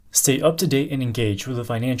Stay up to date and engaged with the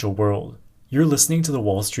financial world. You're listening to the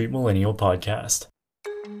Wall Street Millennial Podcast.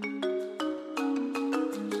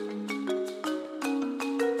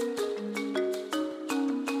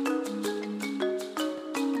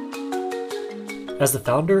 As the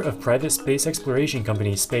founder of private space exploration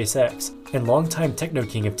company SpaceX and longtime techno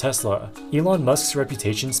king of Tesla, Elon Musk's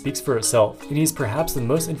reputation speaks for itself, and he is perhaps the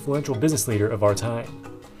most influential business leader of our time.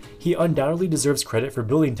 He undoubtedly deserves credit for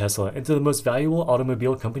building Tesla into the most valuable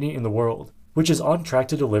automobile company in the world, which is on track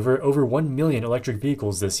to deliver over 1 million electric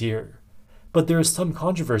vehicles this year. But there is some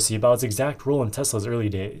controversy about its exact role in Tesla's early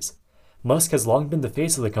days. Musk has long been the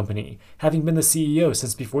face of the company, having been the CEO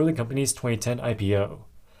since before the company's 2010 IPO.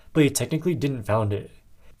 But he technically didn't found it.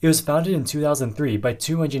 It was founded in 2003 by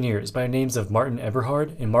two engineers by the names of Martin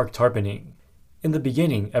Eberhard and Mark Tarpenning. In the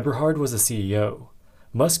beginning, Eberhard was the CEO.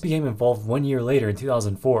 Musk became involved 1 year later in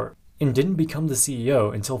 2004 and didn't become the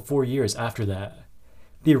CEO until 4 years after that.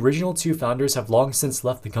 The original two founders have long since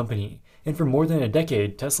left the company, and for more than a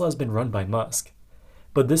decade, Tesla has been run by Musk.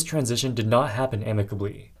 But this transition did not happen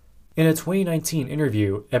amicably. In a 2019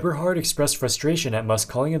 interview, Eberhard expressed frustration at Musk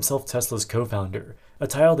calling himself Tesla's co-founder, a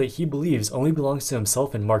title that he believes only belongs to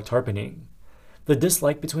himself and Mark Tarpenning. The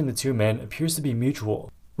dislike between the two men appears to be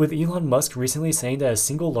mutual, with Elon Musk recently saying that his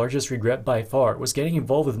single largest regret by far was getting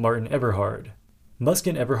involved with Martin Eberhard. Musk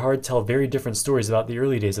and Eberhard tell very different stories about the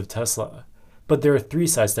early days of Tesla. But there are three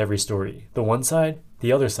sides to every story: the one side,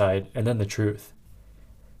 the other side, and then the truth.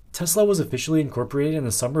 Tesla was officially incorporated in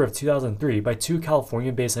the summer of 2003 by two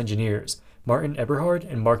California-based engineers, Martin Eberhard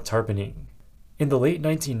and Mark Tarpenning. In the late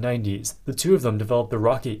 1990s, the two of them developed the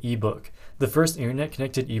Rocket ebook, the first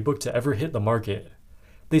internet-connected ebook to ever hit the market.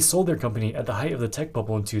 They sold their company at the height of the tech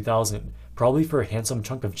bubble in 2000, probably for a handsome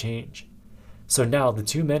chunk of change. So now the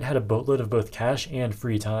two men had a boatload of both cash and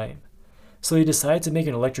free time. So they decided to make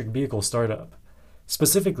an electric vehicle startup.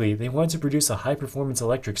 Specifically, they wanted to produce a high-performance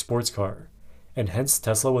electric sports car, and hence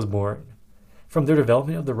Tesla was born. From their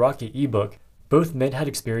development of the Rocket ebook, both men had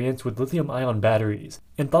experience with lithium-ion batteries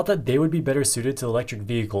and thought that they would be better suited to electric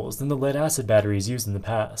vehicles than the lead-acid batteries used in the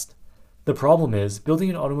past. The problem is,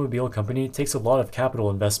 building an automobile company takes a lot of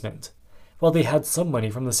capital investment. While they had some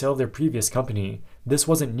money from the sale of their previous company, this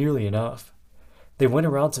wasn't nearly enough. They went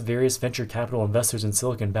around to various venture capital investors in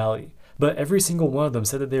Silicon Valley, but every single one of them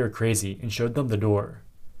said that they were crazy and showed them the door.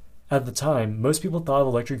 At the time, most people thought of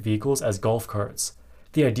electric vehicles as golf carts.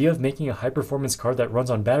 The idea of making a high-performance car that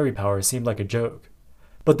runs on battery power seemed like a joke.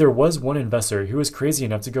 But there was one investor who was crazy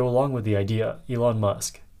enough to go along with the idea, Elon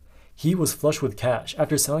Musk. He was flush with cash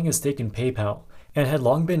after selling his stake in PayPal and had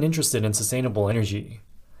long been interested in sustainable energy.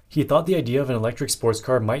 He thought the idea of an electric sports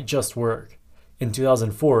car might just work. In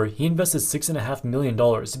 2004, he invested $6.5 million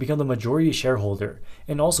to become the majority shareholder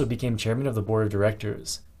and also became chairman of the board of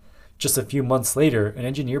directors. Just a few months later, an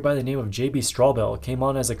engineer by the name of J.B. Straubel came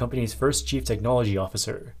on as the company's first chief technology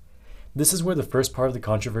officer. This is where the first part of the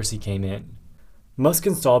controversy came in. Musk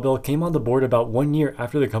and Straubel came on the board about 1 year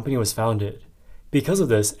after the company was founded. Because of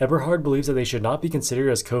this, Eberhard believes that they should not be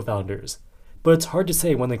considered as co-founders, but it's hard to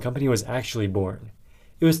say when the company was actually born.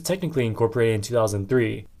 It was technically incorporated in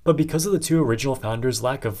 2003, but because of the two original founders'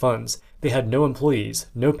 lack of funds, they had no employees,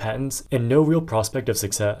 no patents, and no real prospect of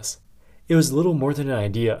success. It was little more than an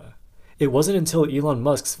idea. It wasn't until Elon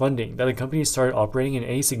Musk's funding that the company started operating in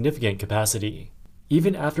any significant capacity.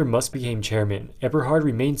 Even after Musk became chairman, Eberhard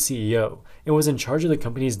remained CEO and was in charge of the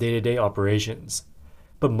company's day-to-day operations.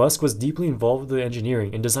 But Musk was deeply involved with the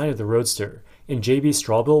engineering and design of the Roadster, and J.B.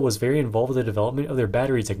 Straubel was very involved with the development of their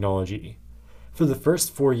battery technology. For the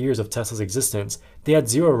first 4 years of Tesla's existence, they had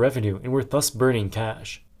zero revenue and were thus burning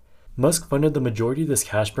cash. Musk funded the majority of this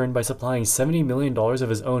cash burn by supplying $70 million of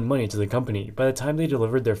his own money to the company by the time they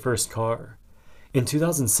delivered their first car. In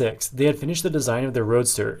 2006, they had finished the design of their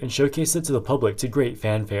Roadster and showcased it to the public to great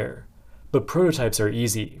fanfare. But prototypes are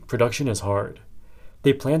easy, production is hard.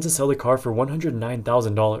 They planned to sell the car for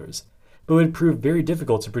 $109,000, but it would prove very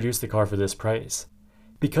difficult to produce the car for this price.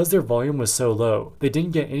 Because their volume was so low, they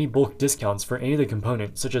didn't get any bulk discounts for any of the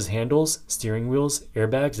components such as handles, steering wheels,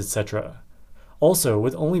 airbags, etc. Also,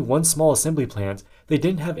 with only one small assembly plant, they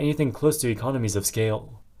didn't have anything close to economies of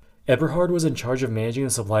scale. Eberhard was in charge of managing the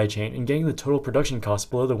supply chain and getting the total production cost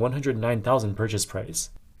below the $109,000 purchase price.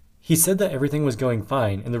 He said that everything was going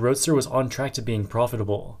fine and the Roadster was on track to being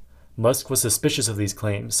profitable. Musk was suspicious of these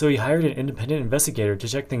claims, so he hired an independent investigator to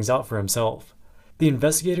check things out for himself. The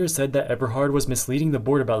investigator said that Eberhard was misleading the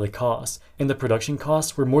board about the costs, and the production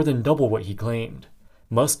costs were more than double what he claimed.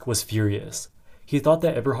 Musk was furious. He thought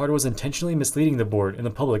that Eberhard was intentionally misleading the board and the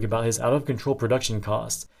public about his out-of-control production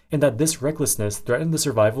costs, and that this recklessness threatened the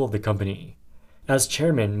survival of the company. As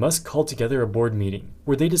chairman, Musk called together a board meeting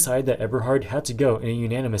where they decided that Eberhard had to go in a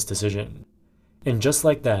unanimous decision. And just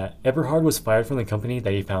like that, Eberhard was fired from the company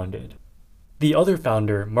that he founded. The other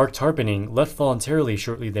founder, Mark Tarpenning, left voluntarily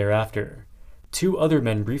shortly thereafter. Two other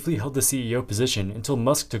men briefly held the CEO position until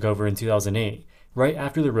Musk took over in 2008, right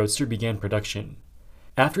after the Roadster began production.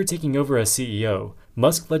 After taking over as CEO,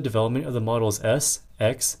 Musk led development of the models S,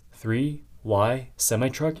 X, 3, Y,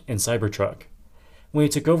 semi-truck, and Cybertruck. When he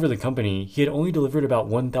took over the company, he had only delivered about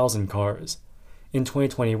 1,000 cars. In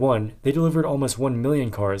 2021, they delivered almost 1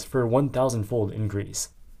 million cars for a 1,000-fold increase.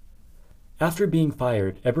 After being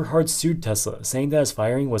fired, Eberhard sued Tesla, saying that his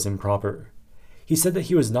firing was improper. He said that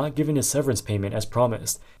he was not given his severance payment as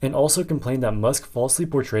promised, and also complained that Musk falsely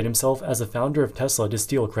portrayed himself as the founder of Tesla to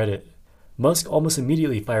steal credit. Musk almost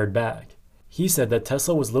immediately fired back. He said that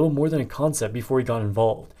Tesla was little more than a concept before he got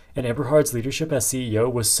involved, and Eberhard's leadership as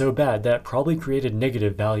CEO was so bad that it probably created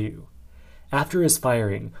negative value. After his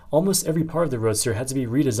firing, almost every part of the Roadster had to be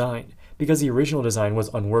redesigned because the original design was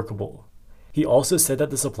unworkable. He also said that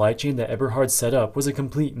the supply chain that Eberhard set up was a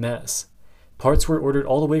complete mess. Parts were ordered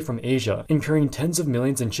all the way from Asia, incurring tens of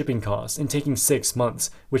millions in shipping costs and taking 6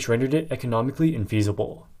 months, which rendered it economically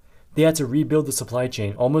infeasible. They had to rebuild the supply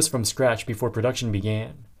chain almost from scratch before production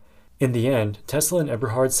began. In the end, Tesla and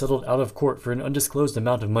Eberhard settled out of court for an undisclosed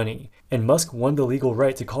amount of money, and Musk won the legal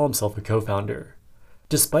right to call himself a co-founder.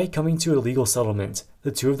 Despite coming to a legal settlement,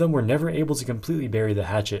 the two of them were never able to completely bury the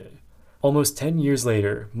hatchet. Almost 10 years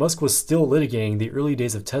later, Musk was still litigating the early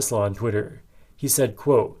days of Tesla on Twitter. He said,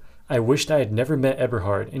 quote, "I wished I had never met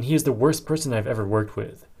Eberhard, and he is the worst person I've ever worked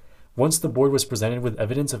with." Once the board was presented with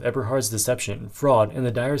evidence of Eberhard's deception, fraud, and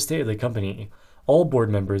the dire state of the company, all board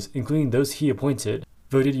members, including those he appointed,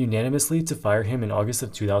 voted unanimously to fire him in August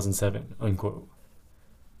of 2007, unquote.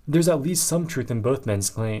 There's at least some truth in both men's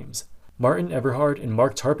claims. Martin Eberhard and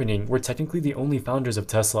Mark Tarpenning were technically the only founders of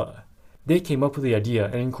Tesla. They came up with the idea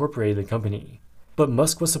and incorporated the company. But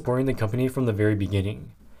Musk was supporting the company from the very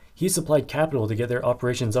beginning. He supplied capital to get their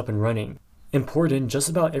operations up and running, and poured in just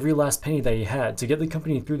about every last penny that he had to get the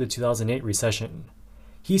company through the 2008 recession.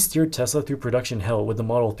 He steered Tesla through production hell with the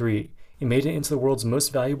Model 3 and made it into the world's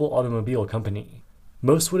most valuable automobile company.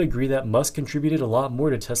 Most would agree that Musk contributed a lot more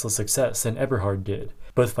to Tesla's success than Eberhard did,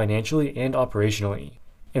 both financially and operationally,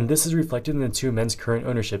 and this is reflected in the two men's current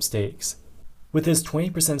ownership stakes. With his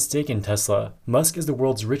 20% stake in Tesla, Musk is the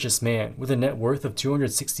world's richest man with a net worth of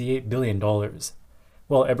 $268 billion.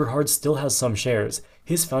 While Eberhard still has some shares,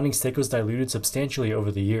 his founding stake was diluted substantially over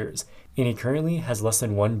the years, and he currently has less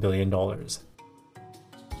than $1 billion.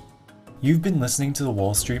 You've been listening to the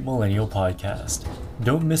Wall Street Millennial Podcast.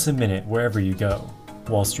 Don't miss a minute wherever you go.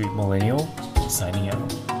 Wall Street Millennial, signing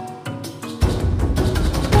out.